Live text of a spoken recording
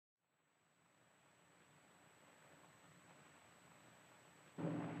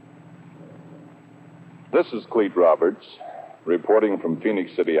This is Clete Roberts, reporting from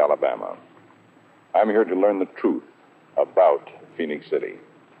Phenix City, Alabama. I'm here to learn the truth about Phenix City.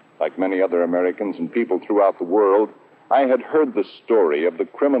 Like many other Americans and people throughout the world, I had heard the story of the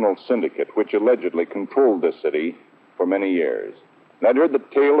criminal syndicate which allegedly controlled this city for many years. And I'd heard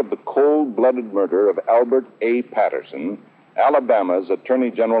the tale of the cold-blooded murder of Albert A. Patterson, Alabama's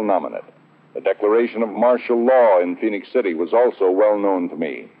Attorney General nominate. The declaration of martial law in Phenix City was also well known to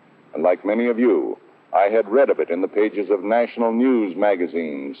me. And like many of you, I had read of it in the pages of national news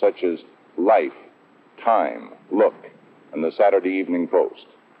magazines such as Life, Time, Look, and the Saturday Evening Post.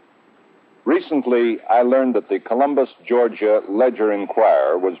 Recently, I learned that the Columbus, Georgia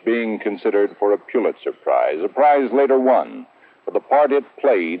Ledger-Inquirer was being considered for a Pulitzer Prize, a prize later won for the part it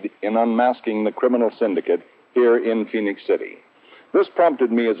played in unmasking the criminal syndicate here in Phenix City. This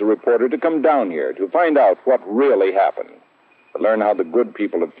prompted me as a reporter to come down here to find out what really happened, to learn how the good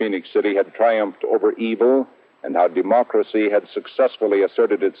people of Phenix City had triumphed over evil and how democracy had successfully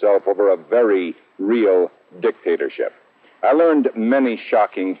asserted itself over a very real dictatorship. I learned many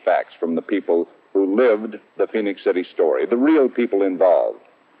shocking facts from the people who lived the Phenix City story, the real people involved.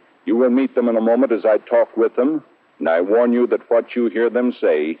 You will meet them in a moment as I talk with them, and I warn you that what you hear them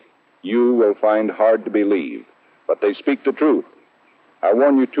say, you will find hard to believe, but they speak the truth. I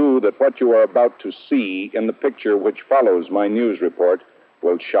warn you, too, that what you are about to see in the picture which follows my news report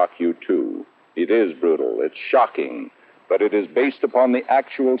will shock you, too. It is brutal, it's shocking, but it is based upon the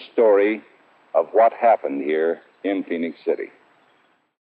actual story of what happened here in Phenix City.